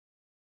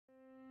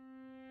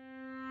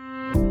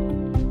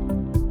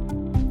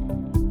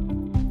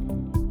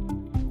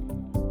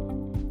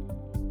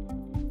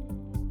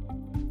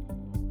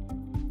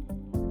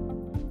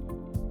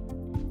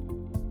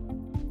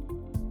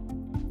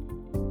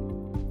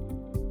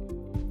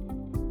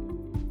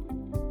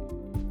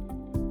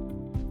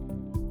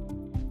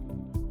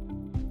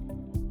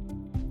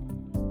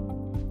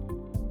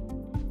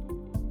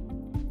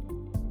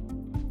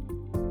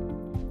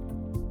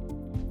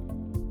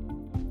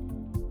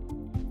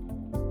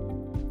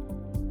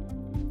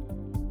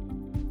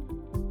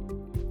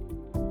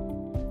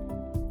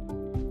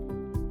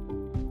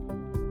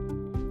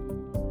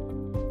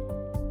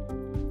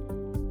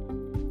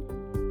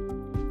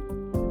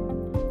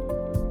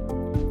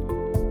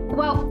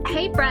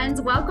Hey friends,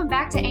 welcome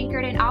back to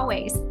Anchored in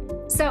Always.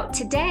 So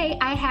today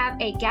I have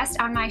a guest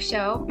on my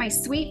show. My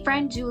sweet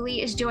friend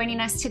Julie is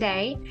joining us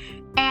today,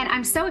 and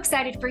I'm so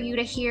excited for you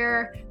to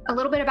hear a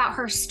little bit about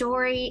her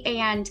story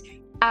and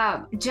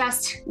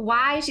just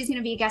why she's going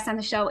to be a guest on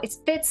the show. It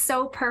fits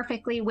so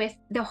perfectly with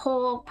the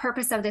whole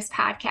purpose of this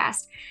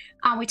podcast.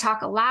 We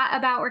talk a lot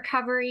about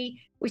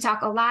recovery. We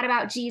talk a lot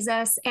about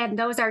Jesus, and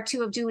those are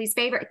two of Julie's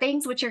favorite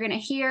things, which you're going to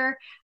hear.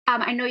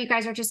 I know you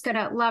guys are just going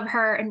to love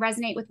her and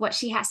resonate with what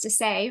she has to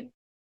say.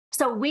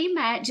 So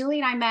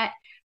Julie and I met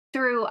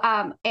through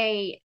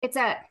it's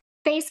a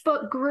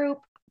Facebook group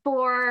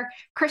for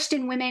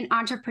Christian women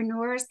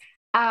entrepreneurs.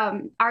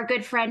 Our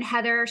good friend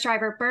Heather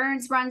Shriver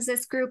Burns runs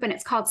this group, and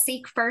it's called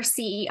Seek First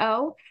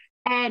CEO.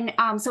 And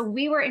so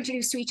we were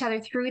introduced to each other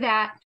through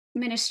that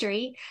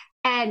ministry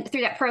and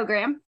through that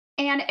program.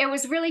 And it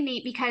was really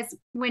neat because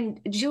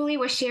when Julie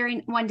was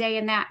sharing one day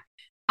in that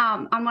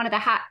on one of the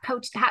hot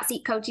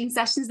seat coaching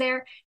sessions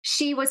there,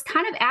 she was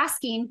kind of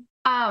asking,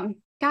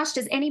 gosh,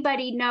 does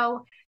anybody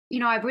know,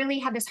 I really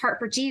have this heart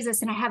for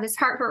Jesus and I have this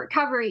heart for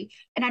recovery,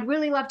 and I'd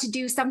really love to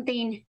do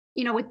something,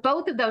 with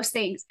both of those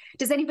things.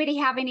 Does anybody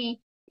have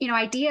any,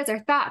 ideas or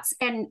thoughts?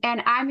 And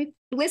I'm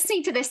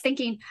listening to this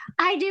thinking,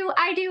 I do,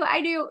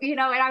 and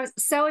I was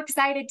so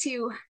excited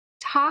to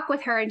talk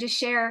with her and just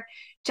share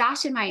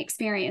Josh and my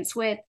experience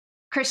with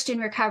Christian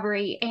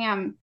recovery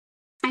and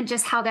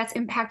just how that's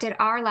impacted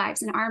our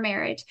lives and our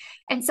marriage.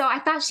 And so I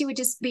thought she would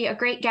just be a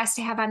great guest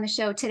to have on the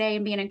show today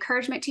and be an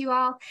encouragement to you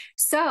all.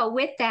 So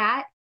with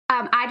that,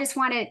 I just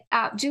wanted,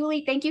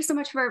 Julie, thank you so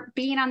much for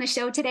being on the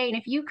show today. And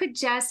if you could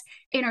just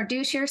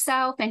introduce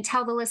yourself and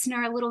tell the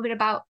listener a little bit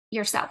about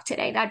yourself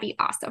today, that'd be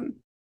awesome.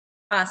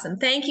 Awesome.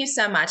 Thank you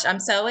so much. I'm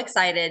so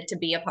excited to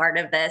be a part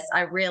of this.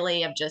 I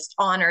really am just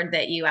honored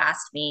that you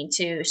asked me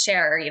to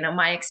share,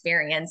 my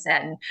experience.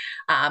 And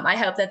I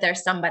hope that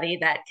there's somebody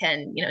that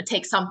can,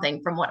 take something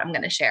from what I'm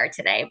going to share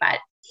today. But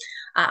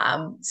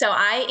so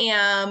I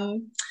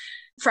am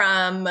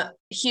from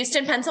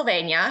Houston,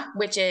 Pennsylvania,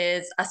 which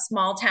is a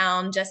small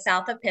town just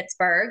south of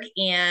Pittsburgh.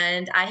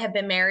 And I have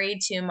been married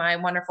to my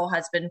wonderful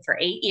husband for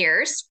 8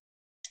 years.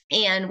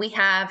 And we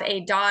have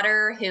a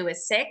daughter who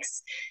is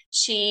 6.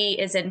 She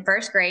is in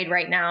first grade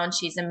right now, and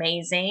she's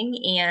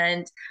amazing.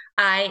 And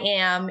I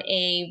am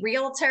a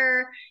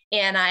realtor,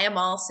 and I am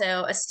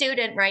also a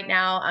student right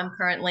now. I'm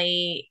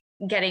currently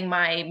getting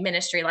my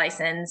ministry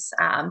license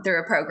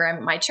through a program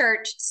at my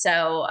church.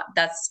 So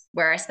that's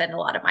where I spend a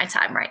lot of my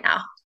time right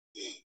now.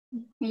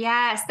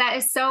 Yes, that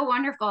is so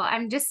wonderful.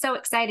 I'm just so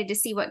excited to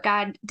see what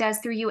God does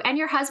through you. And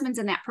your husband's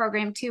in that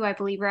program too, I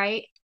believe,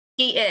 right?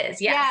 He is,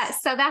 yes. Yeah,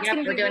 so that's going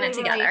to be we're doing really, it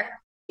together.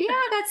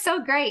 Yeah, that's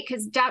so great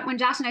because when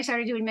Josh and I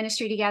started doing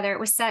ministry together, it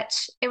was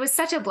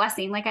such a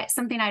blessing,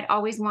 something I'd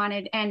always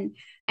wanted, and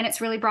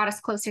it's really brought us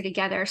closer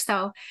together.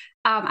 So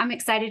I'm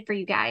excited for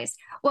you guys.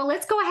 Well,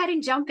 let's go ahead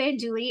and jump in,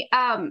 Julie.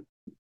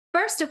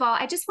 First of all,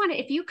 I just wanted,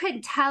 if you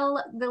could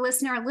tell the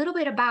listener a little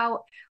bit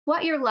about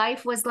what your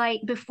life was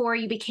like before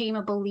you became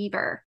a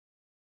believer.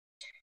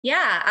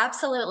 Yeah,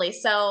 absolutely.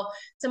 So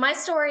my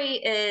story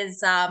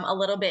is a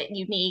little bit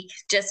unique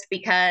just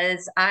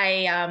because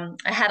I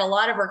had a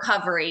lot of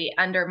recovery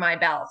under my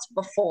belt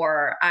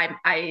before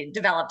I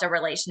developed a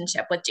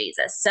relationship with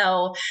Jesus.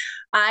 So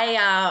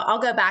I'll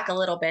go back a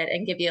little bit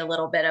and give you a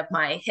little bit of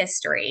my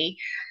history.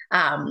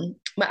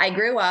 I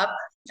grew up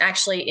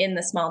actually in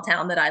the small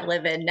town that I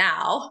live in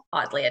now,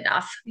 oddly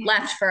enough,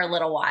 left for a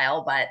little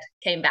while, but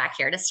came back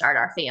here to start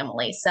our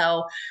family.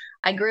 So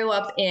I grew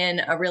up in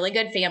a really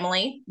good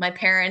family. My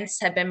parents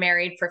have been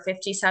married for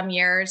 50 some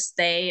years.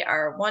 They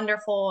are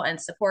wonderful and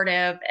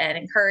supportive and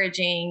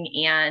encouraging.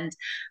 And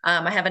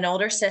I have an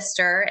older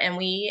sister, and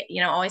we,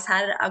 always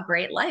had a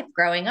great life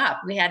growing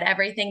up. We had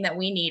everything that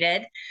we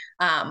needed.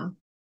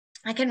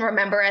 I can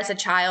remember as a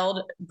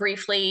child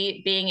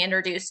briefly being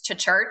introduced to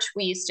church.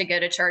 We used to go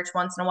to church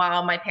once in a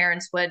while. My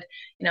parents would,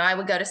 I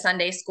would go to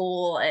Sunday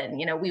school, and,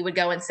 we would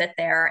go and sit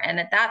there. And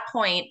at that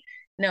point,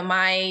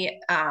 my,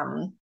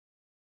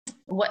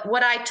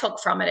 what I took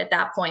from it at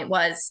that point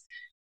was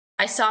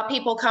I saw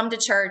people come to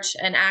church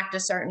and act a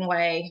certain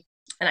way,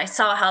 and I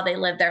saw how they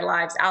lived their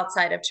lives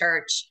outside of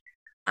church.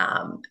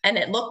 And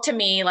it looked to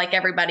me like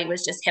everybody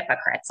was just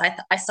hypocrites.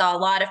 I saw a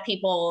lot of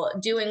people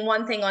doing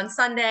one thing on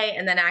Sunday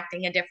and then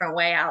acting a different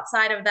way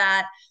outside of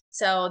that.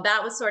 So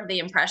that was sort of the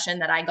impression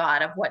that I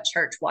got of what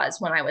church was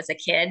when I was a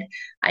kid.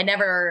 I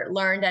never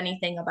learned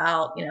anything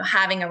about,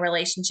 having a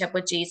relationship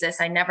with Jesus.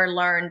 I never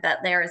learned that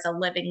there is a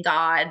living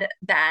God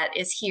that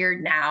is here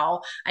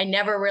now. I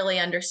never really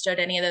understood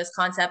any of those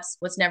concepts,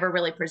 was never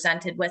really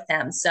presented with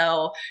them.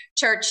 So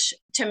church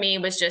to me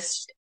was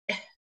just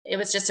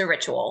a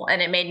ritual,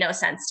 and it made no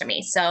sense to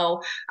me.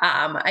 So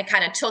I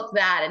kind of took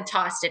that and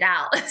tossed it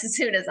out as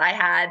soon as I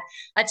had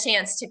a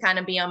chance to kind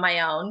of be on my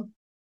own.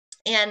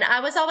 And I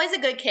was always a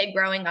good kid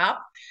growing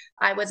up.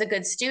 I was a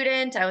good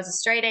student. I was a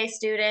straight A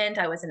student.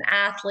 I was an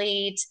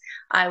athlete.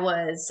 I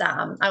was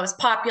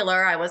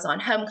popular. I was on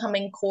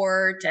homecoming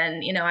court,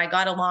 and I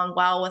got along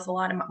well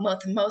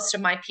with most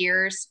of my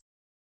peers.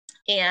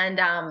 And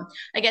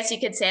I guess you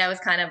could say I was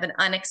kind of an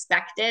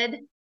unexpected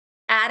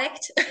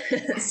addict.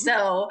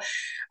 So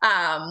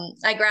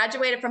I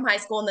graduated from high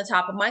school in the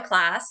top of my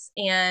class.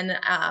 And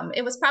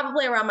it was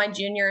probably around my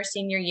junior or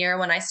senior year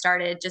when I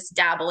started just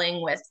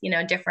dabbling with,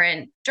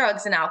 different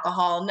drugs and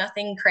alcohol,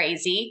 nothing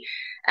crazy.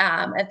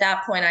 At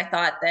that point, I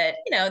thought that,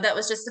 that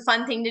was just a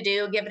fun thing to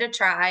do, give it a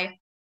try.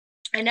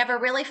 I never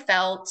really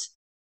felt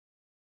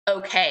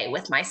okay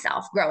with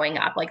myself growing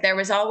up. Like there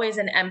was always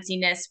an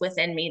emptiness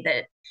within me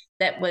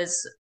that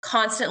was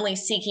constantly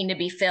seeking to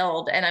be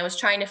filled, and I was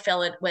trying to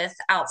fill it with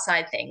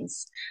outside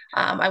things.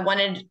 I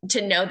wanted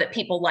to know that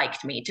people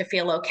liked me, to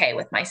feel okay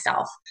with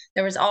myself.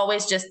 There was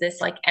always just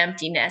this like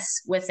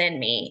emptiness within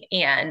me.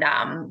 And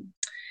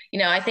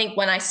I think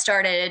when I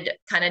started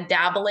kind of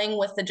dabbling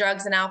with the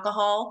drugs and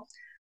alcohol,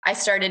 I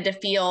started to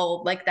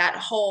feel like that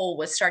hole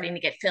was starting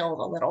to get filled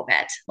a little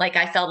bit. Like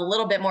I felt a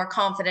little bit more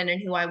confident in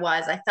who I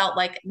was. I felt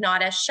like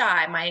not as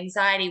shy. My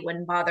anxiety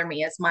wouldn't bother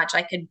me as much.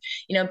 I could,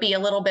 be a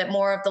little bit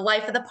more of the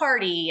life of the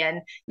party.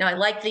 And, I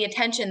liked the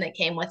attention that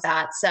came with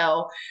that.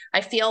 So I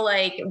feel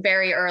like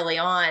very early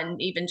on,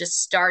 even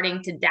just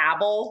starting to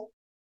dabble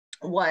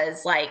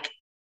was like,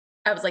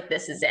 I was like,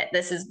 this is it.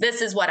 This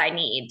is what I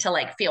need to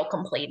like feel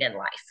complete in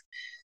life.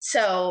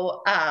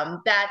 So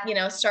that,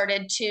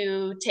 started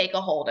to take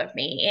a hold of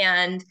me.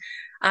 And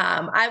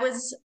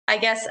I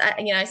guess,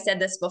 I said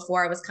this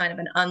before, I was kind of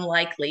an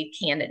unlikely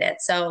candidate.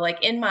 So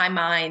like in my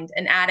mind,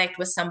 an addict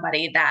was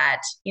somebody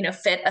that,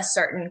 fit a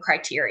certain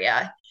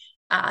criteria.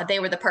 They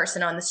were the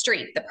person on the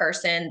street, the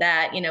person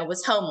that,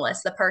 was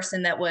homeless, the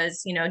person that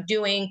was,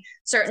 doing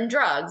certain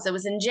drugs, that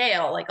was in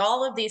jail. Like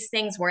all of these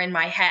things were in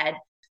my head.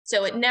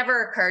 So it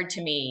never occurred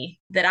to me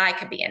that I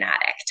could be an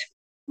addict.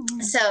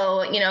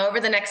 So, over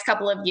the next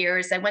couple of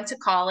years, I went to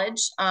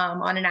college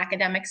on an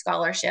academic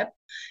scholarship,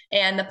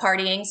 and the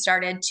partying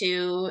started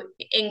to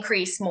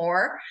increase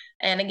more.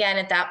 And again,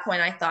 at that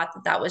point, I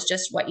thought that was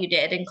just what you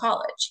did in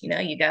college.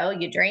 You go,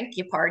 you drink,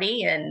 you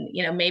party, and,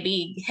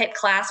 maybe hit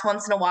class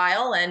once in a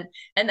while. And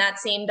that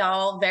seemed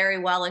all very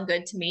well and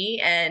good to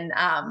me. And,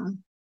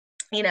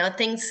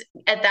 things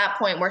at that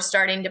point were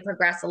starting to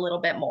progress a little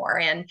bit more.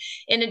 And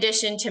in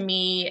addition to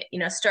me,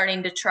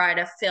 starting to try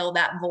to fill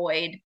that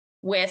void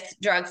with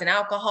drugs and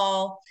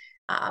alcohol,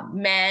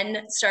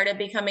 men started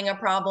becoming a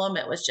problem.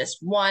 It was just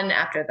one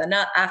after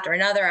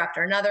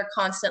another,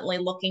 constantly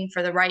looking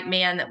for the right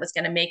man that was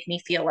going to make me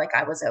feel like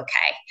I was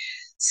okay.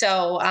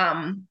 So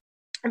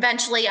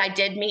eventually I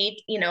did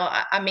meet,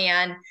 a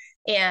man,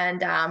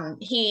 and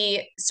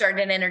he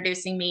started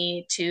introducing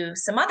me to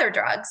some other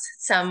drugs,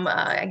 some,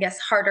 I guess,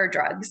 harder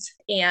drugs.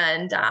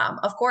 And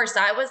of course,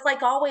 I was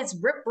like always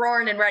rip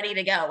roaring and ready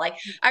to go. Like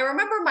I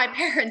remember my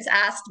parents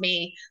asked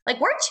me, like,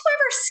 weren't you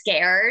ever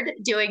scared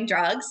doing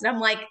drugs? And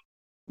I'm like,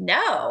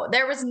 no,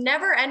 there was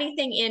never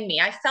anything in me.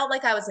 I felt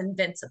like I was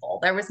invincible.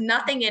 There was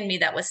nothing in me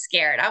that was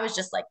scared. I was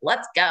just like,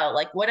 let's go.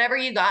 Like whatever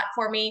you got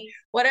for me,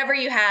 whatever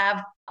you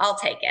have, I'll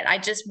take it. I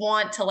just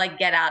want to like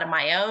get out of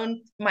my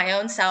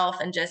own self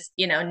and just,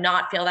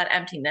 not feel that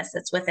emptiness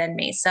that's within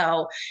me.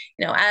 So,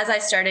 as I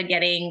started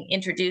getting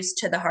introduced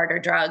to the harder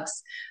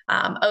drugs,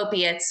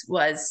 opiates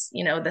was,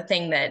 the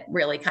thing that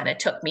really kind of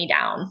took me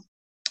down.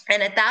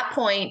 And at that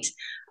point,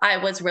 I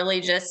was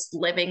really just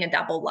living a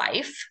double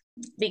life,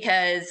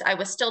 because I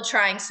was still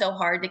trying so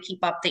hard to keep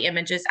up the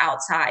images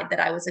outside that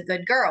I was a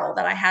good girl,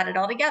 that I had it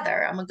all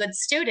together. I'm a good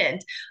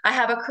student. I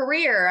have a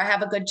career. I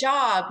have a good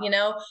job,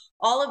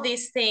 all of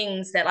these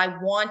things that I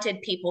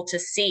wanted people to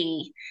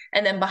see.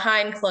 And then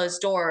behind closed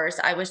doors,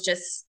 I was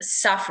just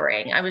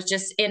suffering. I was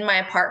just in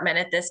my apartment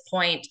at this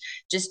point,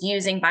 just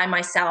using by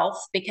myself,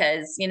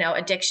 because,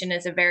 addiction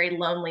is a very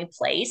lonely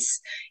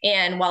place.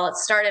 And while it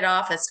started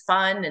off as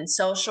fun and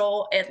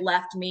social, it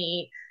left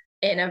me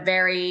in a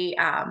very,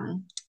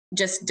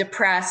 just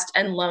depressed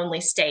and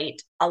lonely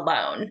state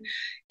alone.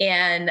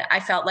 And I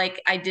felt like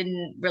I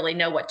didn't really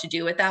know what to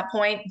do at that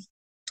point.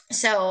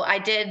 So I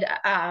did,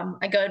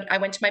 I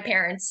went to my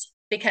parents,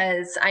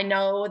 because I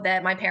know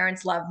that my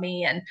parents love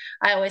me. And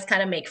I always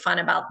kind of make fun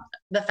about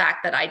the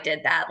fact that I did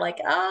that. Like,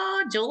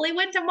 oh, Julie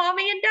went to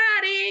mommy and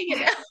daddy,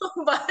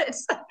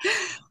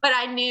 but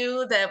I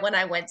knew that when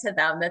I went to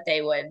them that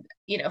they would,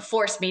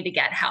 force me to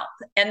get help.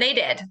 And they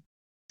did.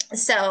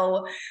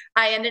 So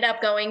I ended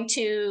up going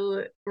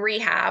to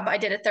rehab. I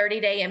did a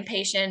 30-day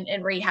inpatient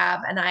in rehab,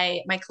 and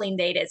my clean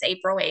date is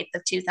April 8th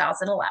of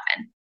 2011.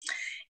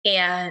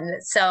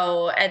 And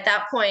so at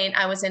that point,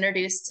 I was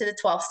introduced to the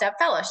 12-step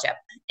fellowship,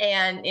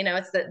 and,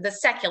 it's the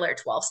secular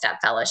 12-step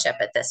fellowship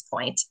at this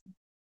point.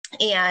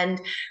 And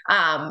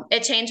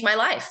it changed my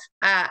life.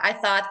 I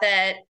thought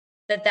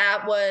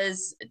that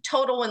was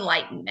total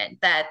enlightenment,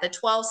 that the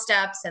 12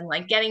 steps and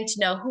like getting to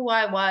know who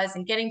I was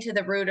and getting to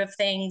the root of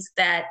things,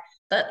 that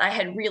I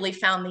had really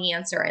found the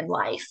answer in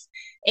life.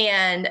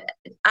 And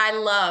I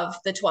love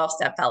the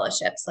 12-step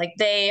fellowships. Like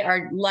they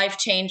are life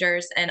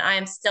changers, and I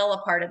am still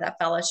a part of that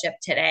fellowship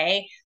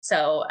today.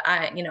 So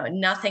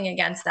nothing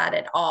against that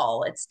at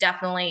all. It's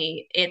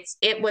definitely,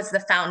 it was the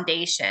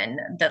foundation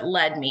that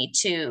led me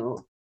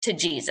to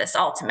Jesus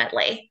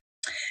ultimately.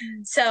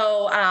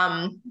 So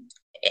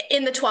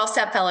in the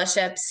 12-step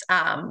fellowships,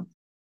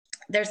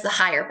 there's the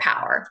higher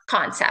power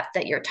concept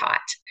that you're taught.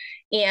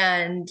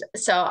 And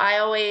so I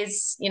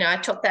always, I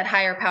took that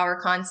higher power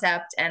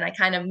concept and I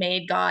kind of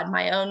made God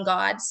my own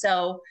God.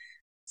 So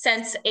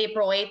since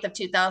April 8th of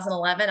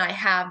 2011, I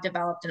have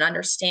developed an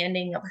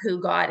understanding of who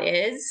God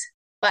is,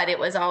 but it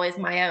was always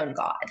my own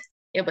God.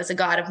 It was a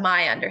God of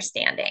my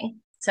understanding.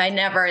 So I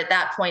never at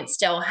that point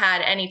still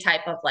had any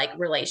type of like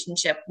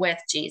relationship with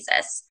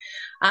Jesus.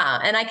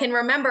 And I can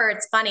remember,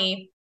 it's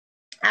funny,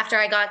 after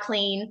I got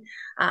clean,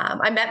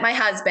 I met my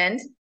husband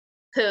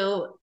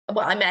who,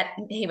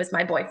 he was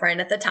my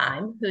boyfriend at the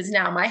time, who's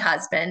now my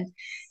husband.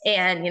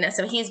 And,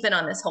 so he's been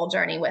on this whole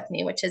journey with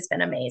me, which has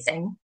been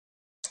amazing.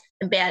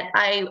 But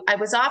I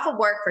was off of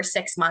work for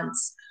 6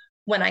 months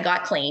when I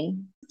got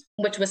clean,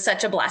 which was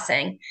such a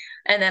blessing.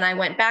 And then I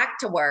went back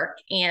to work.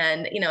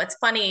 And, it's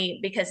funny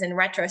because in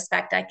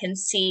retrospect, I can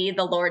see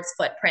the Lord's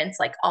footprints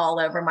like all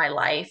over my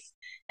life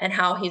and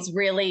how he's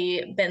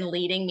really been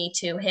leading me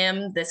to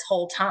him this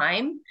whole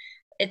time.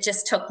 It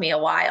just took me a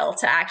while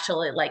to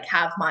actually like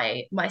have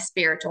my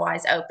spiritual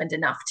eyes opened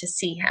enough to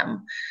see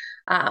him.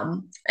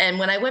 And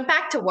when I went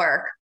back to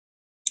work,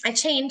 I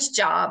changed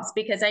jobs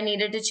because I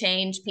needed to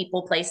change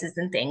people, places,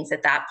 and things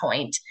at that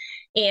point.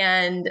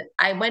 And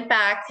I went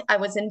back, I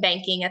was in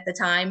banking at the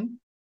time.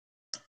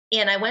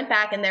 And I went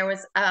back and there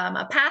was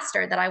a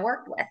pastor that I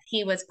worked with.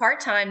 He was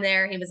part-time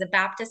there. He was a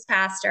Baptist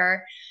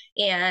pastor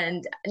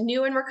and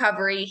new in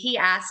recovery. He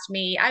asked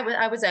me,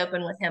 I was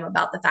open with him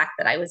about the fact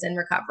that I was in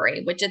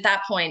recovery, which at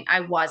that point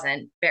I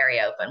wasn't very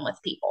open with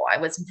people. I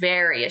was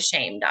very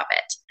ashamed of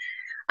it.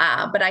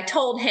 But I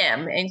told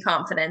him in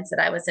confidence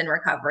that I was in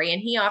recovery,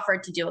 and he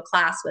offered to do a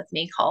class with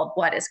me called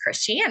What is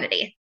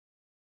Christianity?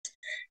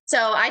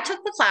 So I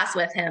took the class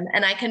with him,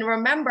 and I can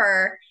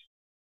remember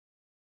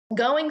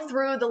going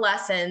through the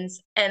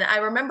lessons, and I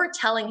remember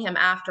telling him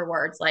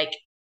afterwards, like,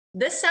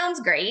 this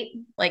sounds great.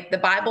 Like the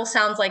Bible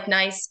sounds like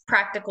nice,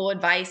 practical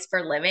advice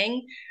for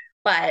living,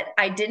 but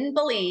I didn't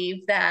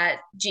believe that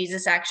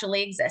Jesus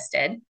actually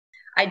existed.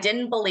 I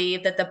didn't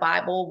believe that the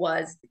Bible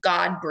was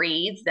God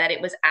breathed, that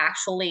it was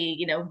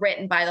actually,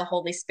 written by the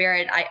Holy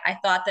Spirit. I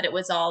thought that it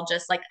was all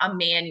just like a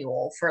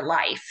manual for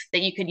life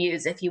that you could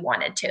use if you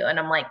wanted to. And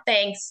I'm like,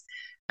 thanks.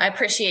 I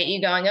appreciate you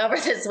going over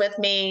this with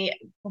me,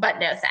 but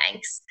no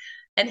thanks.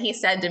 And he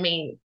said to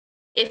me,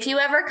 if you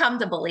ever come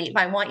to believe,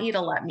 I want you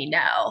to let me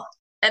know.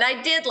 And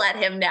I did let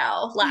him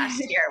know last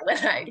year when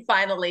I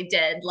finally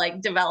did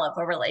like develop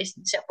a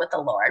relationship with the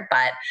Lord.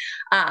 But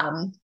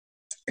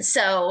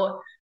so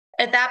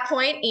at that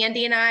point,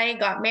 Andy and I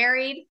got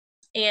married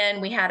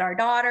and we had our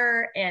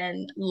daughter,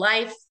 and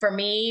life for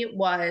me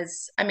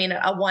was, a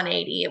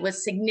 180. It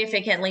was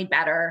significantly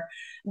better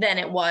than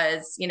it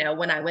was,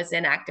 when I was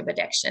in active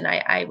addiction.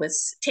 I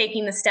was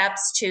taking the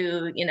steps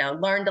to,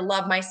 learn to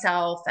love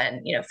myself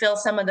and, fill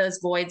some of those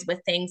voids with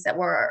things that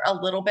were a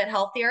little bit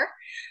healthier.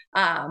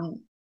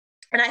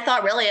 And I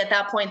thought really at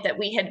that point that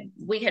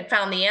we had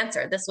found the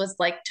answer. This was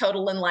like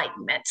total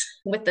enlightenment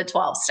with the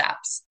 12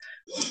 steps.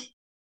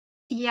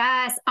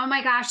 Yes. Oh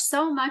my gosh.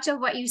 So much of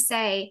what you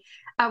say,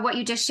 what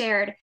you just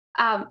shared,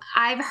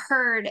 I've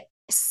heard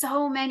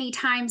so many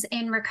times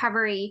in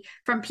recovery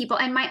from people,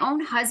 and my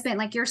own husband.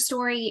 Like your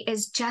story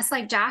is just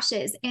like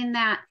Josh's in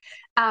that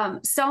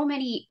so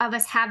many of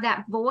us have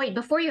that void.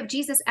 Before you have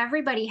Jesus,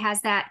 everybody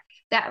has that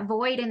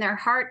void in their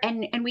heart,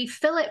 and we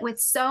fill it with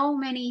so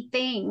many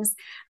things.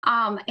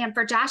 And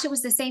for Josh, it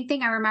was the same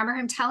thing. I remember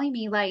him telling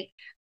me like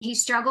he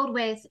struggled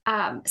with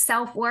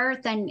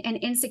self-worth and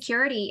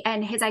insecurity,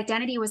 and his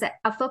identity was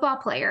a football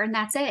player, and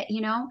that's it,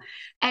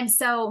 And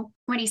so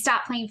when he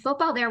stopped playing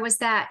football, there was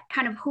that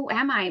kind of, who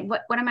am I?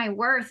 What am I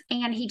worth?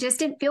 And he just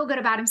didn't feel good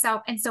about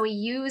himself. And so he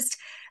used,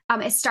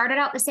 it started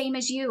out the same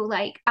as you,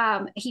 like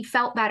he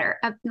felt better,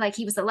 like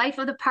he was the life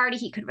of the party.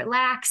 He could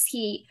relax.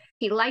 He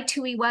liked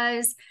who he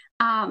was,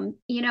 and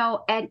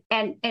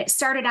it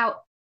started out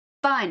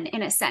fun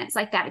in a sense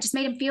like that. It just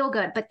made him feel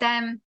good. But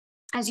then,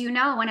 as you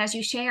know, and as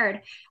you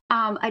shared,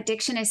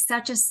 addiction is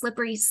such a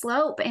slippery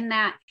slope in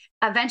that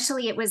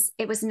eventually it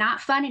was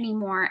not fun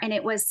anymore. And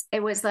it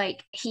was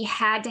like he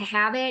had to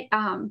have it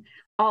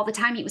all the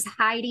time. He was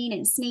hiding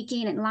and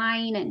sneaking and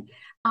lying and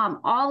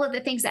all of the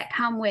things that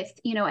come with,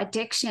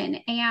 addiction.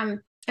 And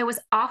it was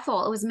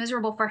awful. It was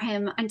miserable for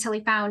him until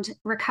he found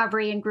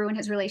recovery and grew in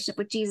his relationship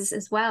with Jesus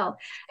as well.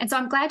 And so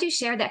I'm glad you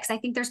shared that, because I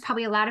think there's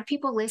probably a lot of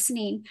people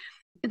listening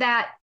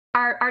that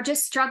are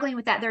just struggling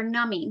with that. They're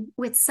numbing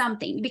with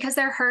something because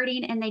they're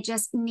hurting and they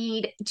just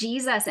need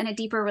Jesus and a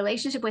deeper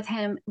relationship with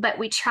him. But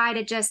we try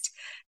to just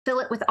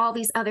fill it with all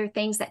these other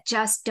things that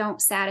just don't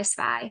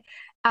satisfy.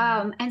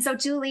 And so,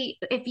 Julie,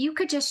 if you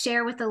could just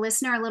share with the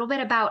listener a little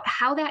bit about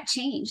how that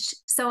changed.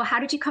 So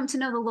how did you come to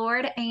know the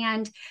Lord,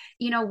 and,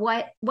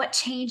 what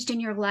changed in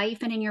your life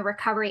and in your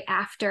recovery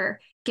after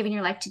giving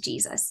your life to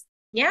Jesus?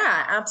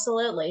 Yeah,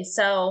 absolutely.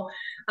 So,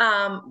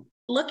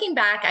 looking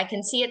back, I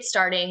can see it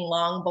starting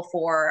long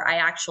before I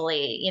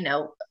actually,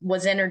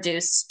 was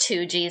introduced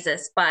to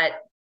Jesus. But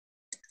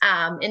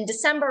in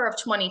December of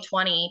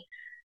 2020,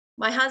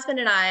 my husband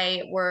and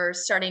I were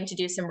starting to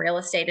do some real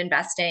estate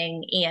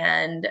investing.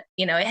 And,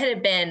 it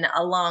had been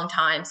a long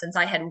time since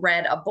I had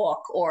read a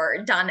book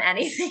or done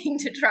anything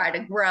to try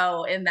to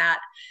grow in that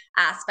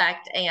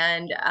aspect.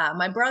 And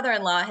my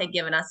brother-in-law had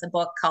given us a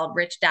book called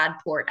Rich Dad,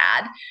 Poor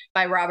Dad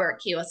by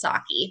Robert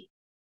Kiyosaki.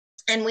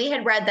 And we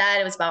had read that.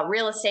 It was about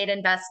real estate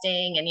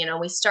investing. And,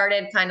 we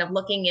started kind of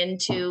looking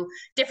into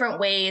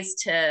different ways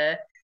to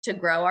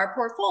grow our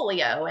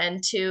portfolio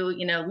and to,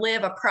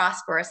 live a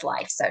prosperous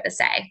life, so to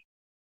say.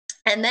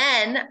 And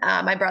then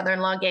my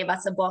brother-in-law gave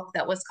us a book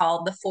that was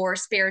called The Four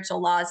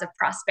Spiritual Laws of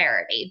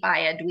Prosperity by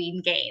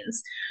Edwene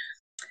Gaines.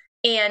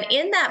 And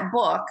in that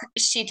book,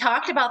 she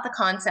talked about the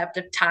concept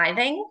of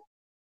tithing.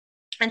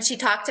 And she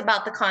talked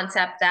about the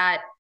concept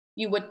that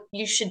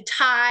you should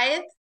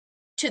tithe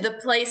to the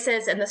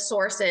places and the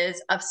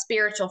sources of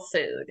spiritual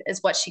food,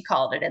 is what she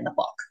called it in the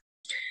book.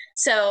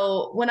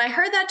 So when I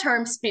heard that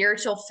term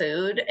spiritual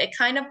food, it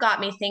kind of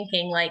got me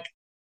thinking, like,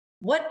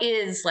 what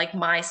is like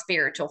my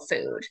spiritual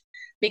food?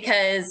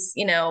 Because,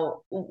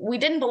 we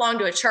didn't belong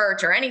to a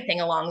church or anything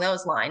along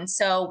those lines.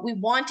 So we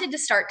wanted to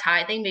start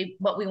tithing,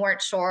 but we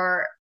weren't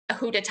sure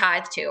who to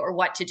tithe to or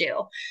what to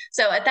do.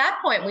 So at that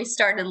point, we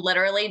started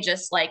literally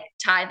just like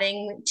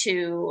tithing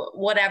to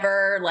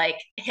whatever like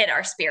hit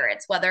our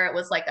spirits, whether it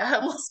was like a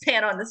homeless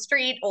man on the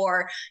street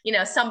or,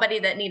 somebody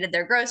that needed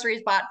their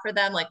groceries bought for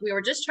them. Like we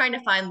were just trying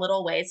to find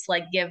little ways to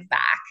like give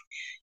back.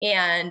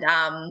 And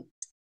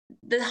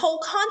the whole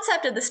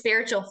concept of the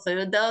spiritual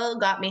food, though,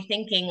 got me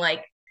thinking,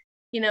 like,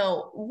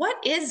 what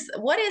is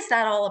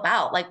that all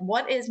about? Like,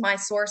 what is my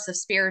source of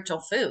spiritual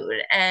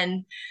food?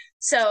 And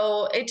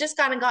so it just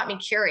kind of got me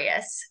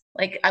curious.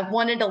 Like, I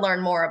wanted to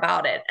learn more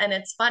about it. And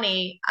it's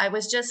funny, I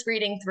was just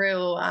reading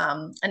through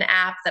an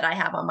app that I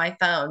have on my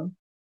phone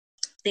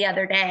the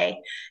other day,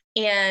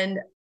 and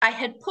I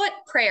had put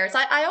prayers.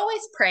 I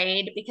always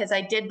prayed because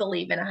I did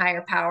believe in a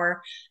higher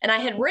power. And I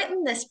had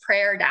written this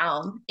prayer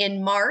down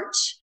in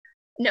March.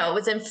 No, it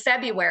was in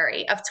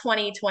February of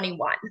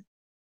 2021.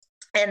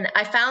 And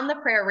I found the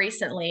prayer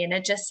recently, and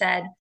it just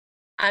said,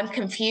 I'm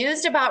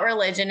confused about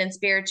religion and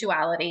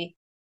spirituality.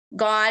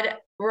 God,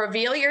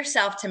 reveal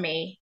yourself to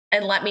me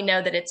and let me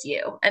know that it's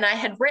you. And I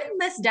had written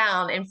this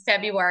down in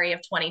February of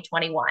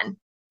 2021.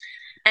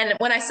 And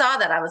when I saw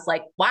that, I was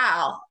like,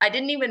 wow, I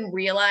didn't even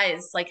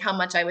realize like how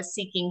much I was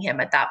seeking him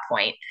at that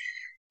point.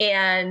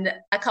 And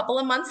a couple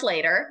of months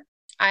later,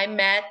 I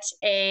met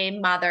a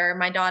mother.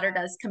 My daughter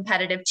does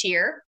competitive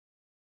cheer.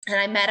 And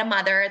I met a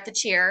mother at the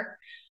cheer,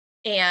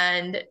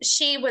 and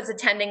she was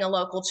attending a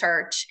local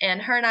church,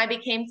 and her and I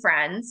became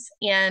friends.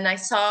 And I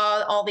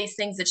saw all these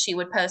things that she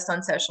would post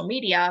on social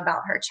media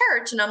about her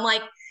church. And I'm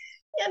like,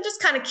 yeah, I'm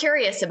just kind of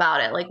curious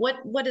about it. Like,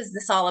 what is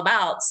this all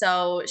about?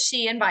 So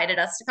she invited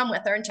us to come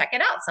with her and check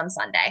it out some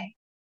Sunday.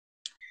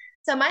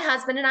 So my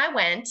husband and I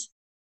went,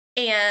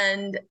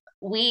 and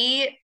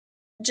we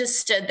just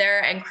stood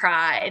there and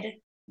cried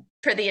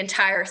for the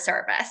entire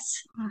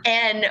service.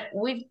 And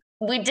we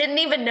didn't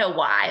even know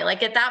why.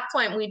 Like at that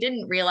point, we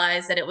didn't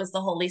realize that it was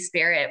the Holy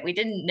Spirit. We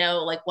didn't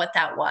know like what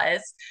that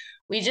was.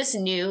 We just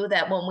knew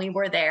that when we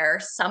were there,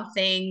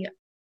 something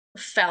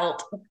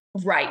felt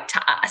right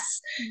to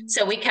us.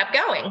 So we kept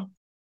going.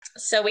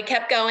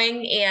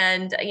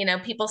 And,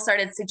 people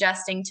started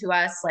suggesting to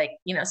us, like,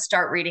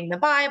 start reading the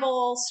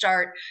Bible,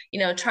 start,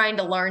 trying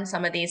to learn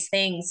some of these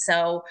things.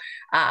 So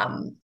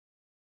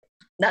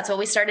that's what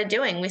we started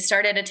doing. We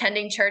started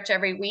attending church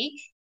every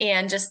week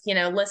and just,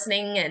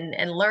 listening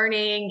and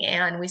learning.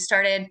 And we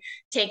started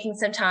taking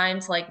some time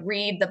to like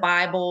read the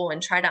Bible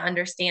and try to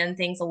understand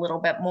things a little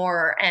bit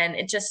more. And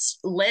it just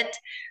lit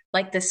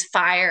like this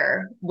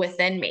fire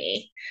within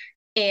me.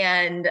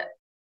 And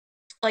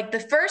like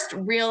the first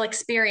real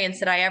experience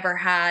that I ever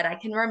had, I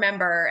can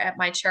remember at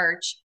my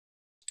church,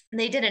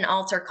 they did an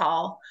altar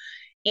call,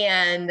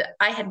 and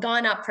I had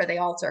gone up for the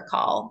altar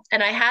call,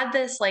 and I had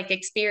this like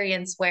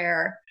experience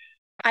where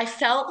I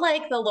felt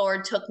like the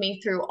Lord took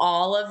me through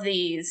all of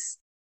these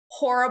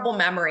horrible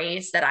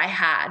memories that I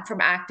had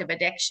from active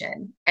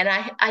addiction. And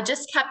I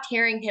just kept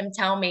hearing him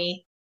tell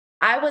me,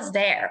 I was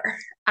there.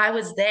 I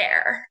was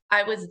there.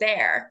 I was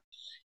there.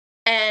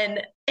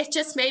 And it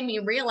just made me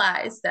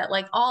realize that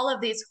like all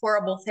of these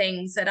horrible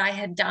things that I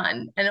had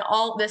done and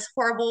all this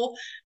horrible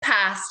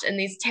past and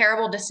these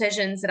terrible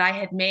decisions that I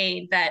had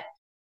made, that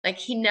like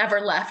he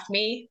never left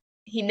me.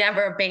 He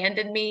never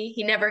abandoned me.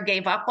 He never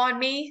gave up on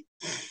me.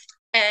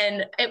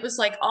 And it was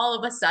like all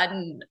of a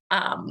sudden,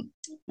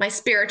 my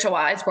spiritual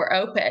eyes were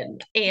open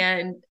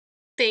and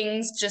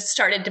things just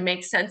started to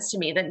make sense to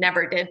me that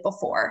never did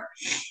before.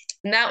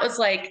 And that was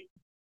like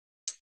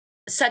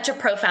such a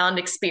profound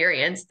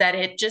experience that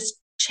it just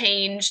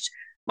changed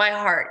my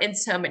heart in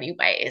so many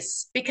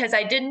ways, because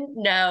I didn't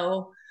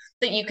know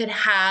that you could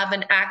have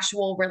an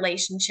actual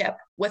relationship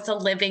with a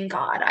living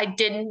God. I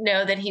didn't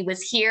know that he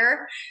was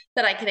here,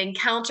 that I could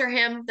encounter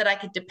him, that I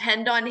could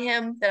depend on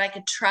him, that I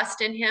could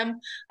trust in him.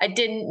 I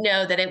didn't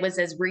know that it was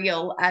as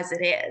real as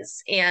it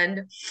is.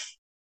 And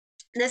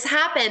this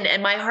happened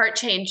and my heart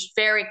changed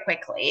very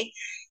quickly.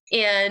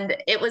 And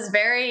it was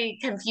very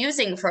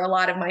confusing for a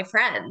lot of my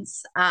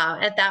friends.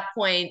 At that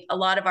point, a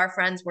lot of our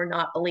friends were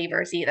not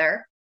believers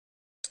either.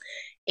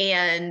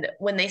 And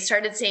when they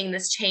started seeing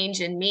this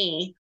change in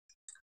me,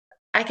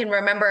 I can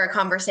remember a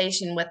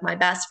conversation with my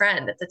best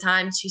friend at the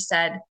time. She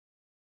said,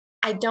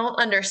 I don't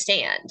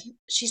understand.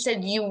 She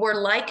said, you were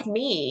like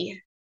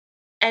me,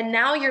 and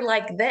now you're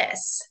like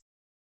this.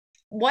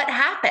 What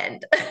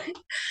happened?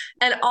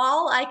 And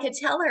all I could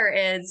tell her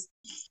is,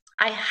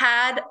 I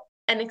had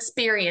an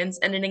experience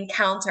and an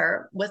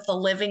encounter with the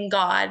living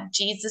God,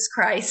 Jesus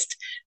Christ,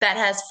 that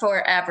has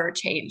forever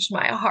changed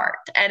my heart.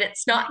 And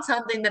it's not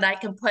something that I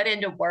can put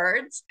into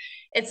words.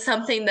 It's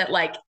something that,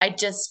 like, I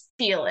just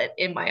feel it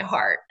in my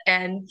heart.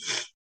 And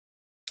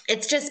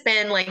it's just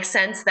been like,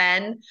 since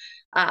then,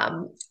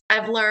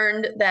 I've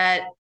learned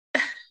that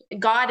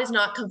God is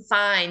not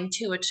confined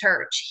to a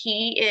church.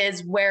 He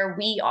is where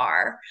we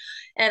are.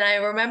 And I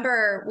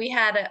remember we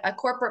had a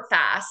corporate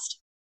fast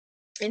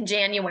in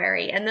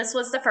January, and this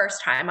was the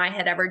first time I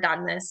had ever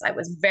done this. I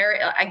was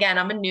again,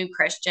 I'm a new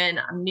Christian.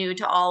 I'm new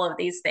to all of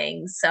these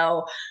things.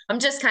 So I'm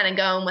just kind of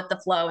going with the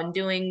flow and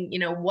doing,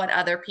 what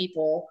other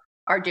people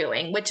are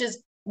doing, which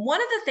is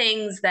one of the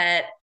things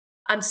that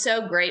I'm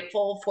so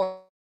grateful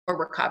for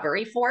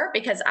recovery for,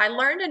 because I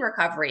learned in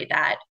recovery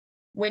that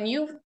when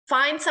you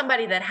find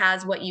somebody that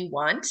has what you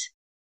want,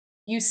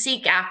 you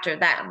seek after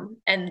them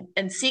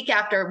and seek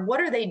after, what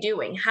are they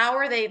doing? How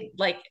are they,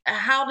 like,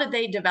 how did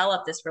they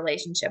develop this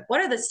relationship?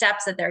 What are the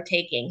steps that they're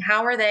taking?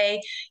 How are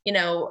they,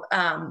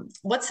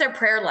 what's their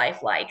prayer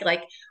life like?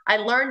 Like, I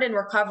learned in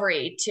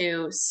recovery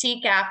to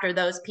seek after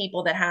those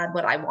people that had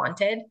what I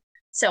wanted.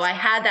 So I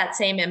had that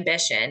same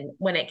ambition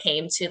when it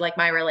came to, like,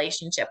 my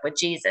relationship with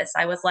Jesus.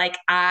 I was like,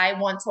 I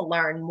want to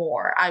learn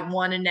more. I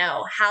want to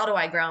know, how do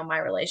I grow in my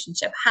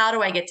relationship? How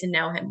do I get to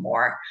know him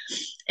more?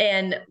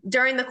 And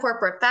during the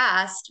corporate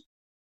fast,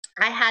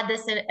 I had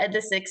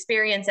this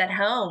experience at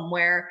home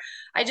where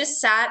I just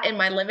sat in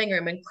my living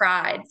room and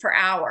cried for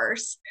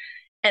hours.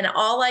 And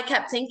all I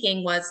kept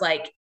thinking was,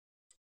 like,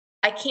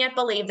 I can't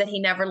believe that he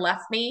never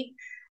left me.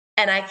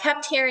 And I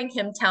kept hearing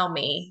him tell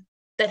me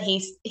that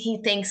he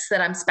thinks that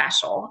I'm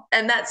special.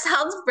 And that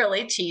sounds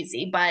really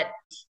cheesy, but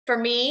for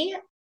me,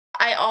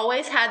 I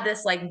always had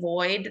this, like,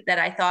 void that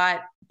I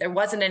thought there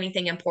wasn't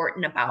anything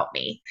important about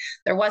me.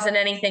 There wasn't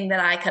anything that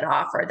I could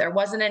offer. There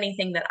wasn't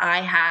anything that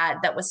I had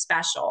that was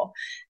special.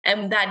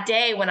 And that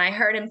day when I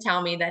heard him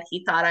tell me that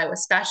he thought I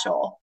was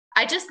special,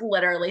 I just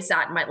literally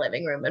sat in my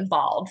living room and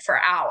bawled for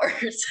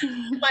hours.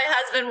 My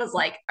husband was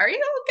like, are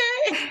you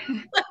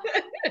okay?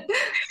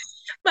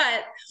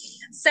 But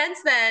since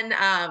then,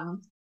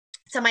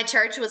 so my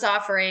church was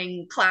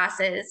offering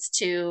classes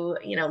to,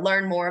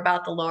 learn more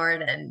about the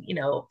Lord and,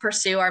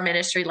 pursue our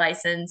ministry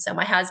license. So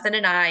my husband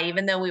and I,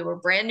 even though we were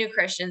brand new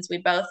Christians, we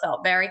both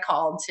felt very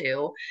called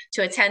to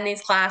attend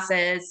these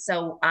classes.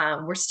 So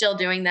we're still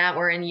doing that.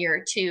 We're in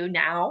year 2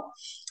 now.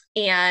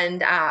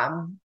 And I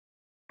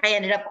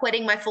ended up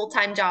quitting my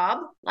full-time job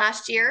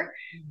last year,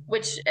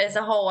 which is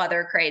a whole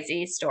other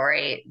crazy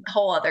story,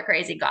 whole other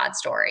crazy God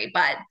story.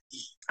 But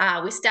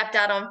we stepped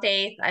out on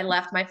faith. I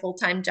left my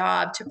full-time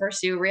job to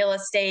pursue real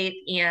estate.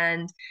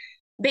 And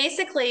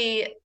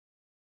basically,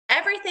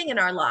 everything in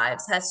our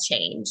lives has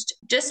changed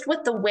just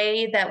with the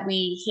way that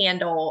we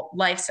handle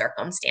life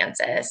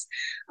circumstances,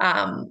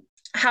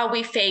 how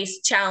we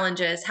face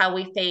challenges, how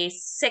we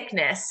face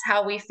sickness,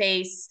 how we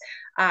face,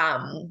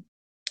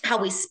 how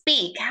we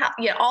speak,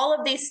 all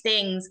of these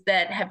things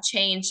that have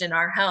changed in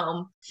our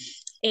home.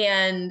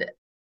 And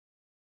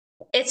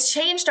it's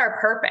changed our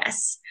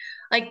purpose.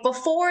 Like,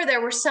 before, there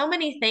were so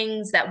many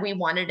things that we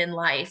wanted in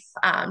life,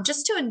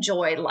 just to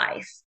enjoy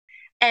life.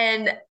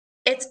 And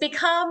it's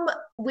become,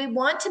 we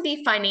want to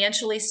be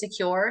financially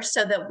secure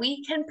so that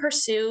we can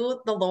pursue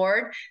the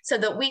Lord, so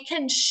that we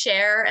can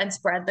share and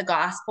spread the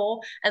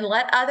gospel and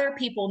let other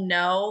people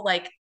know,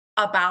 like,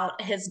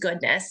 about his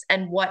goodness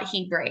and what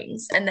he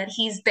brings, and that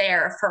he's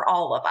there for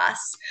all of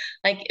us.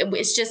 Like,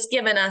 it's just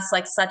given us,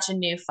 like, such a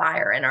new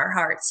fire in our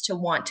hearts to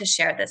want to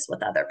share this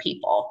with other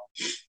people.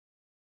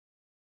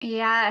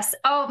 Yes.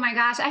 Oh my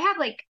gosh. I have,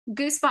 like,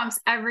 goosebumps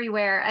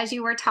everywhere as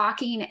you were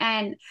talking,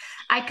 and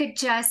I could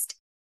just,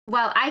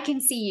 well, I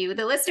can see you.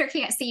 The listener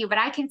can't see you, but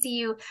I can see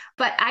you.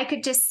 But I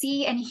could just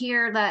see and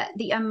hear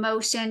the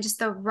emotion, just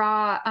the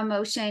raw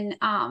emotion,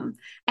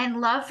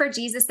 and love for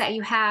Jesus that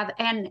you have.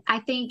 And I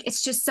think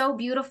it's just so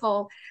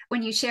beautiful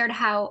when you shared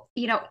how,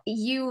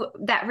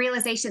 that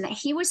realization that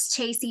he was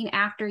chasing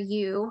after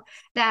you,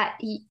 that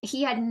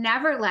he had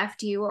never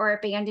left you or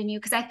abandoned you.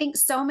 Because I think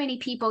so many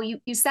people, you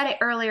said it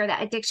earlier,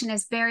 that addiction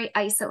is very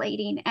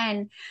isolating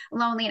and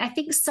lonely. And I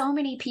think so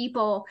many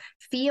people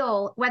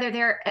feel, whether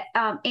they're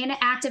in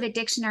active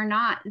addiction or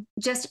not,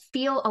 just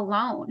feel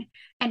alone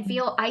and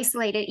feel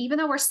isolated. Even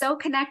though we're so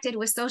connected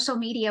with social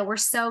media, we're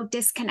so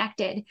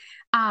disconnected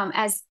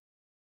as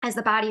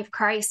the body of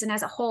Christ and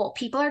as a whole.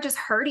 People are just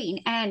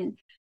hurting, and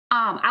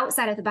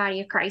outside of the body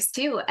of Christ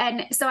too.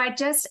 And so I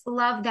just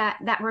love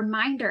that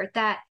reminder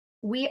that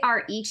we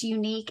are each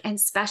unique and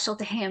special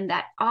to him,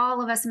 that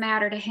all of us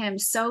matter to him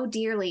so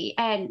dearly.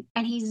 And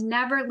he's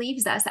never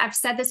leaves us. I've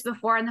said this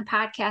before in the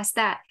podcast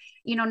that,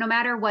 no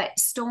matter what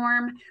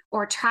storm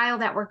or trial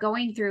that we're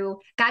going through,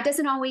 God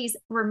doesn't always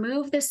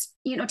remove this,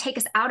 take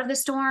us out of the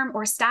storm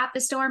or stop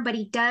the storm, but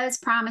he does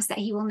promise that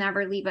he will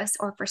never leave us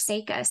or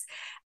forsake us.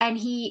 And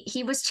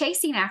he was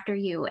chasing after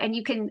you, and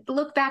you can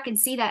look back and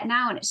see that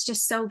now. And it's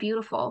just so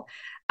beautiful.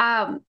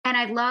 And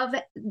I love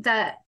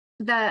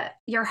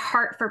your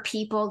heart for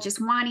people, just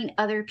wanting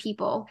other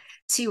people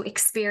to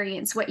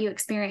experience what you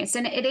experienced.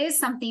 And it is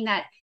something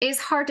that is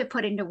hard to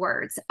put into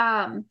words.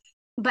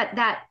 But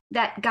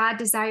that God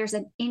desires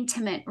an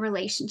intimate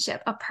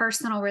relationship, a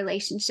personal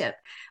relationship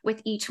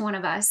with each one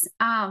of us.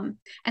 And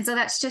so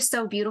that's just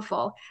so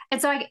beautiful.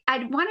 And so I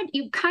wanted,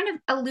 you kind of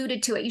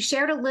alluded to it, you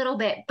shared a little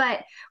bit,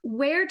 but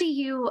where do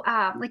you,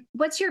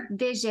 what's your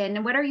vision,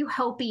 and what are you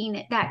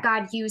hoping that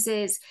God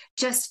uses,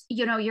 just,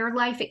 your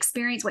life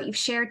experience, what you've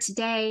shared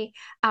today,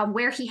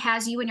 where he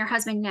has you and your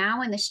husband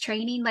now in this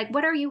training? Like,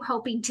 what are you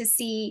hoping to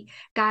see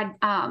God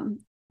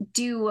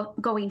do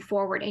going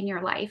forward in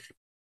your life?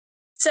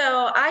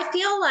 So I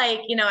feel like,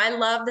 I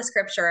love the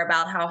scripture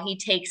about how he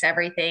takes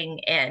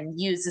everything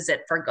and uses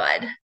it for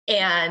good.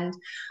 And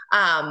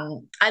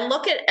I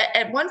look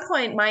at one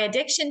point, my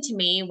addiction to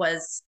me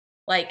was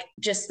like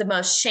just the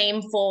most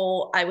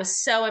shameful. I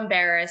was so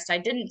embarrassed. I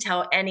didn't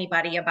tell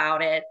anybody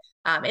about it.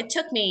 It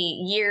took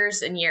me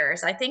years and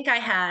years. I think I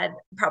had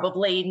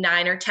probably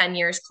 9 or 10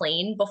 years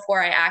clean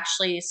before I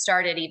actually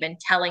started even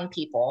telling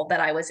people that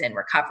I was in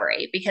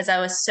recovery, because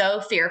I was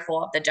so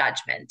fearful of the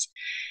judgment.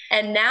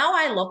 And now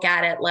I look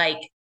at it like,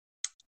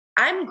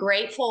 I'm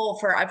grateful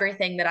for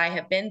everything that I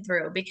have been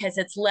through, because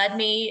it's led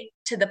me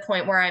to the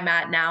point where I'm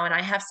at now. And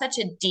I have such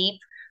a deep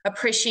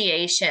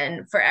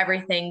appreciation for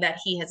everything that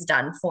he has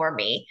done for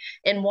me,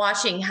 in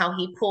watching how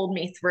he pulled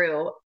me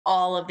through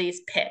all of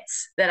these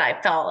pits that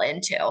I fell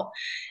into.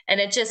 And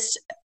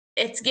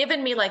it's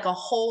given me like a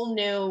whole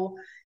new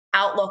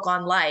outlook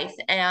on life.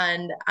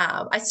 And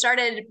I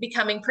started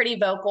becoming pretty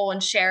vocal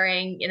and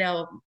sharing,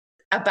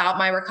 about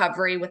my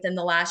recovery within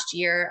the last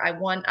year. I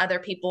want other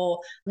people,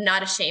 I'm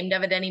not ashamed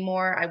of it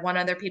anymore. I want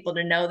other people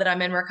to know that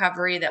I'm in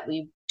recovery, that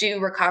we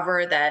do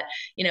recover, that,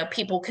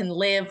 people can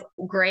live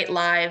great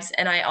lives.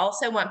 And I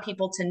also want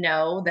people to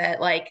know that,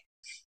 like,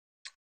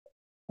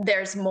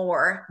 there's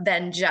more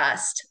than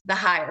just the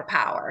higher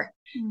power.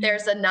 Mm-hmm.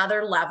 There's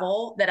another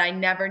level that I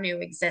never knew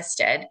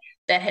existed,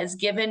 that has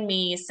given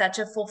me such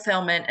a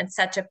fulfillment and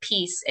such a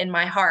peace in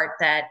my heart,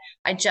 that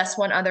I just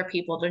want other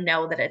people to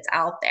know that it's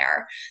out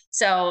there.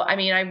 So, I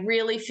mean, I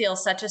really feel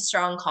such a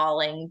strong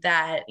calling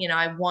that,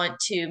 I want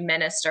to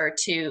minister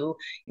to,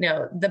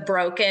 the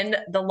broken,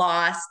 the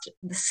lost,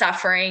 the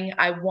suffering.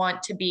 I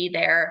want to be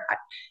there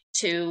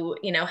to,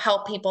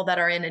 help people that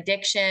are in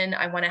addiction.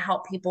 I want to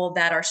help people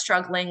that are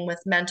struggling with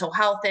mental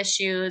health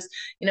issues,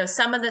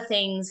 some of the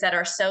things that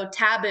are so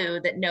taboo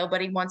that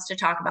nobody wants to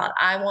talk about.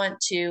 I want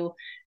to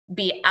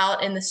be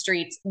out in the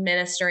streets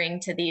ministering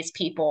to these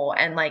people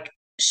and like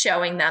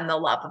showing them the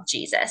love of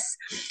Jesus.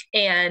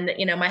 And,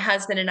 my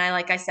husband and I,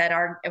 like I said,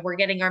 we're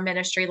getting our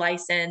ministry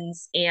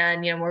license,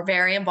 and, we're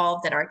very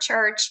involved in our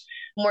church.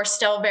 We're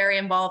still very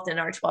involved in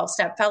our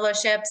 12-step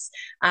fellowships.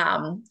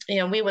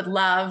 We would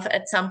love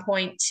at some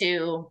point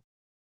to,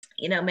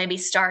 maybe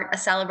start a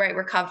Celebrate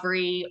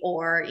Recovery,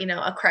 or,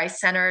 a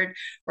Christ-centered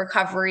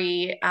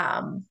recovery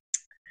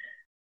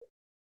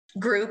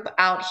group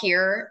out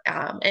here.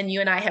 And you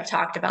and I have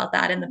talked about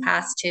that in the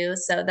past too.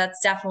 So that's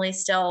definitely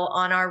still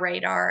on our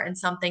radar, and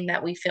something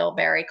that we feel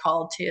very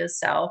called to.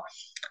 So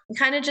I'm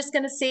kind of just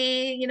going to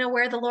see,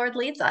 where the Lord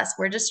leads us.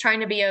 We're just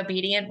trying to be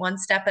obedient one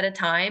step at a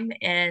time.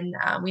 And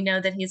we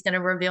know that he's going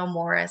to reveal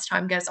more as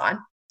time goes on.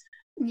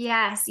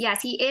 Yes,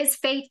 he is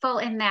faithful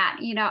in that.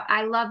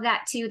 I love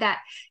that too, that,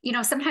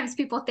 sometimes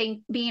people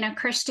think being a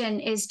Christian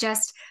is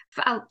just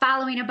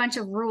following a bunch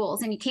of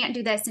rules, and you can't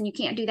do this and you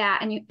can't do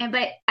that.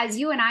 But as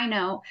you and I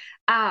know,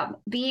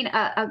 being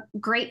a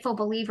grateful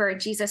believer in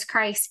Jesus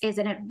Christ is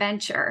an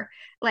adventure.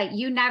 Like,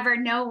 you never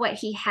know what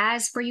he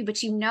has for you,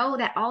 but you know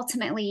that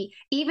ultimately,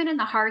 even in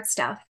the hard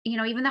stuff,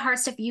 even the hard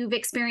stuff you've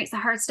experienced, the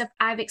hard stuff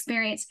I've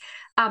experienced,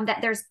 that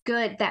there's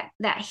good,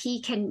 that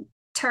he can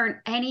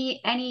turn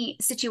any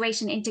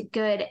situation into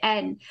good,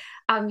 and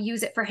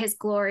use it for his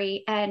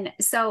glory. And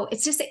so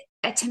it's just,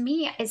 to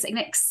me, it's an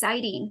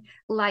exciting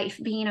life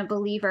being a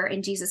believer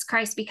in Jesus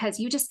Christ, because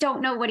you just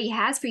don't know what he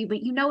has for you, but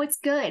it's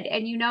good.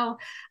 And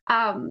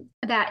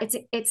that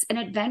it's an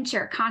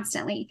adventure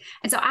constantly.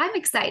 And so I'm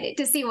excited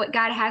to see what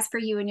God has for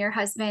you and your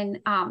husband,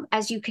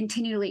 as you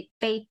continually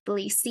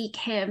faithfully seek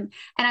him.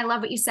 And I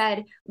love what you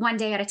said, one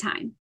day at a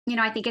time.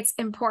 I think it's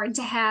important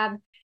to have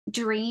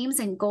dreams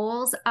and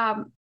goals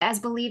as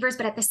believers,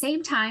 but at the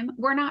same time,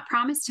 we're not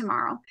promised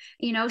tomorrow,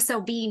 so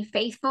being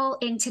faithful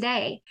in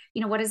today,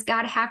 what does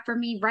God have for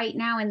me right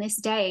now in this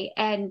day,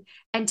 and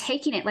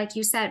taking it, like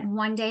you said,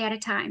 one day at a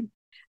time.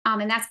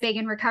 And that's big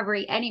in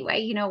recovery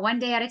anyway, one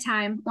day at a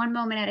time, one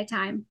moment at a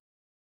time.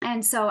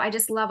 And so I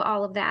just love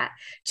all of that.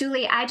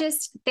 Julie, I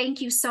just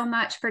thank you so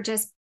much for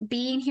just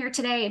being here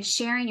today and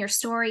sharing your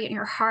story and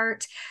your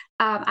heart.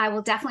 I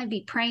will definitely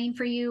be praying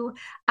for you.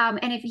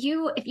 And if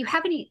you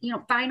have any,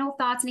 final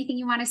thoughts, anything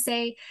you want to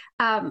say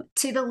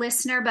to the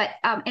listener,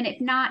 and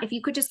if not, if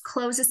you could just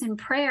close us in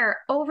prayer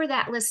over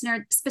that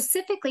listener,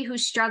 specifically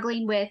who's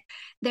struggling with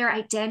their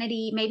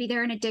identity. Maybe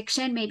they're in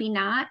addiction, maybe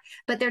not,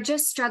 but they're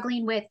just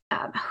struggling with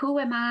who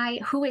am I?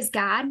 Who is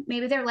God?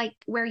 Maybe they're like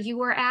where you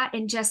were at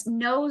and just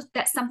know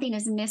that something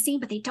is missing,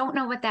 but they don't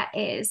know what that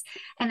is.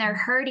 And they're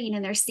hurting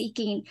and they're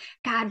seeking,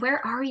 God,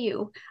 where are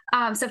you?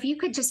 So if you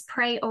could just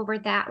pray over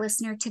that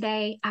listener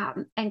today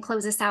and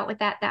close us out with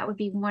that, that would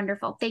be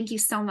wonderful. Thank you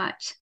so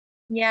much.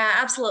 Yeah,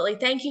 absolutely.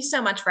 Thank you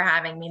so much for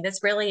having me.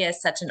 This really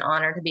is such an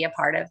honor to be a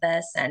part of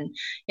this. And,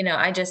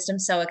 I just am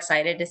so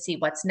excited to see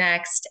what's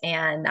next.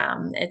 And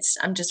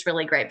I'm just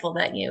really grateful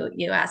that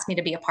you asked me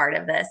to be a part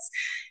of this.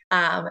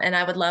 And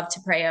I would love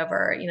to pray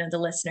over, the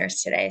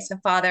listeners today. So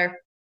Father,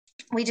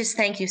 we just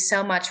thank you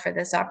so much for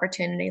this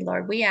opportunity,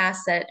 Lord. We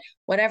ask that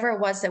whatever it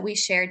was that we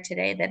shared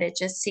today, that it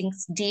just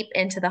sinks deep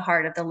into the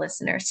heart of the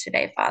listeners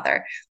today,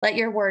 Father. Let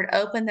your word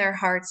open their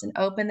hearts and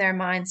open their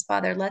minds,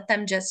 Father. Let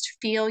them just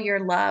feel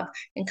your love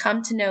and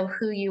come to know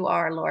who you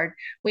are, Lord.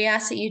 We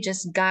ask that you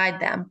just guide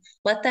them.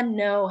 Let them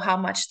know how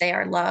much they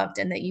are loved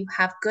and that you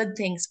have good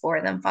things for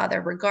them,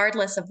 Father,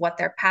 regardless of what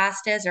their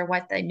past is or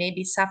what they may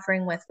be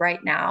suffering with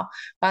right now.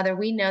 Father,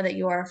 we know that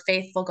you are a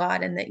faithful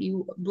God and that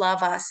you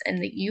love us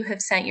and that you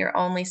have sent your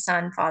only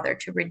Son, Father,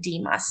 to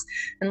redeem us.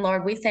 And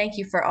Lord, we thank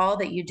you for all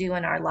that you do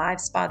in our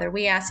lives, Father.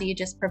 We ask that you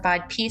just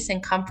provide peace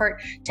and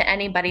comfort to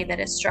anybody that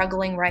is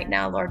struggling right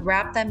now. Lord,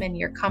 wrap them in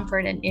your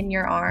comfort and in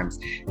your arms.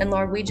 And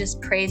Lord, we just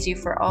praise you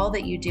for all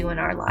that you do in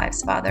our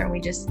lives, Father. And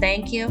we just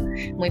thank you.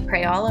 And we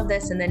pray all of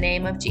this in the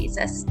name of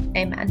Jesus.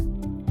 Amen.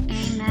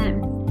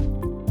 Amen.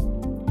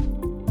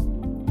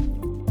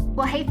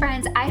 Well, hey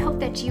friends, I hope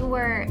that you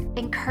were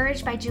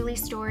encouraged by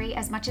Julie's story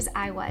as much as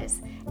I was.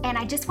 And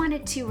I just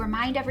wanted to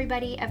remind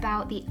everybody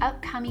about the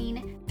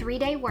upcoming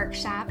 3-day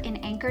workshop in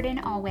Anchored in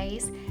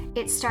Always.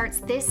 It starts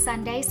this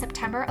Sunday,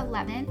 September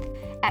 11th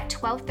at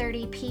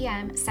 12:30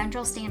 p.m.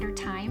 Central Standard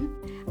Time.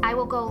 I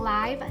will go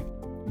live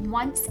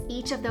once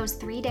each of those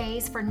 3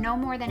 days for no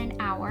more than an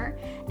hour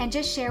and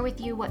just share with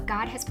you what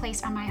God has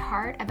placed on my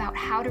heart about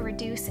how to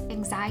reduce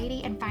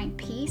anxiety and find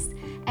peace.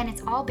 And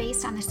it's all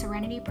based on the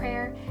Serenity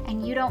Prayer,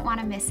 and you don't want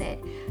to miss it.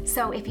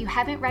 So if you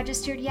haven't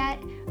registered yet,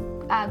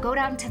 go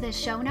down to the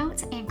show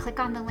notes and click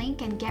on the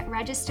link and get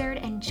registered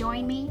and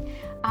join me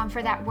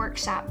for that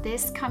workshop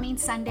this coming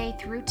Sunday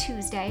through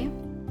Tuesday.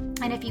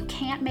 And if you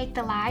can't make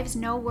the lives,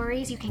 no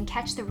worries. You can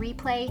catch the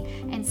replay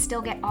and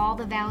still get all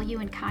the value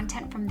and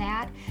content from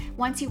that.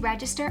 Once you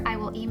register, I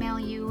will email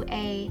you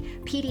a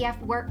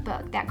PDF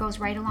workbook that goes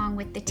right along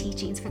with the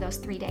teachings for those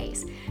 3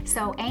 days.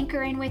 So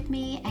anchor in with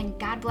me, and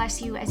God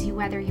bless you as you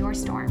weather your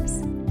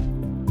storms.